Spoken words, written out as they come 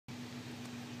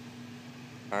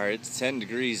Alright, it's 10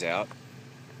 degrees out,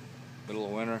 middle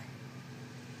of winter.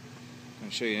 I'm going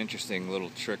to show you an interesting little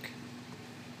trick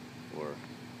or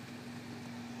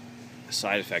a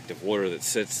side effect of water that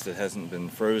sits that hasn't been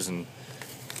frozen,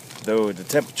 though the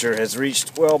temperature has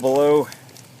reached well below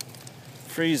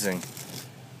freezing.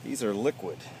 These are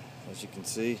liquid, as you can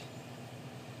see.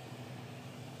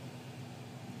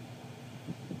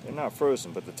 They're not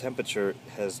frozen, but the temperature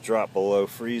has dropped below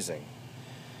freezing.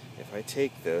 If I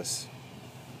take this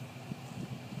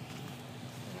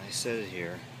and I set it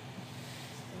here,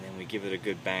 and then we give it a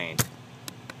good bang,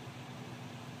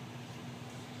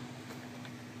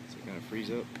 is it going to freeze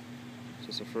up? Is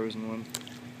this a frozen one?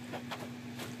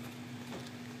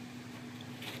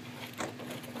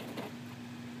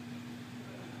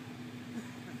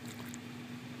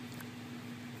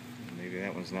 Maybe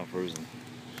that one's not frozen.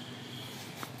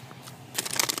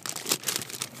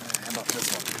 How about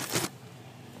this one?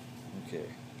 Okay.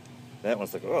 That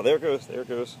one's like, oh, there it goes, there it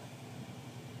goes.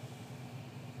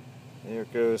 There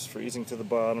it goes, freezing to the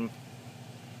bottom.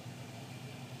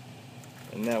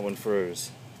 And that one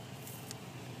froze.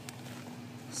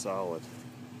 Solid.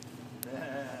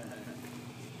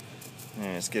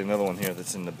 Alright, let's get another one here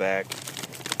that's in the back.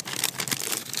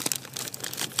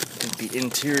 I think the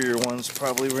interior ones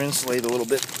probably were insulated a little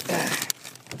bit.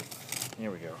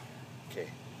 Here we go. Okay,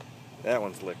 that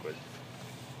one's liquid.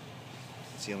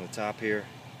 See on the top here?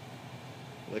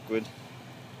 Liquid.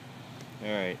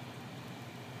 Alright.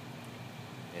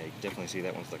 Yeah, you can definitely see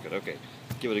that one's liquid. Okay,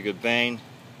 give it a good bang.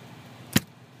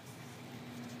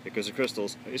 There goes the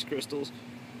crystals. Ice crystals.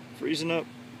 Freezing up.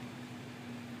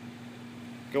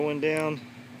 Going down.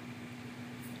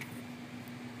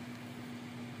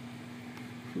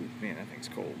 Ooh, man, that thing's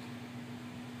cold.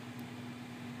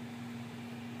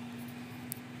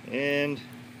 And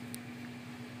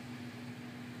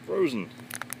frozen.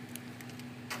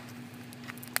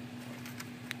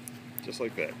 Just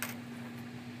like that.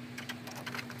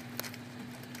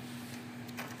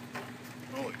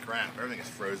 Holy crap, everything is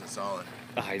frozen solid.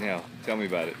 I know. Tell me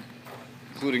about it.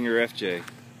 Including your FJ.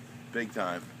 Big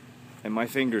time. And my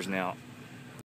fingers now.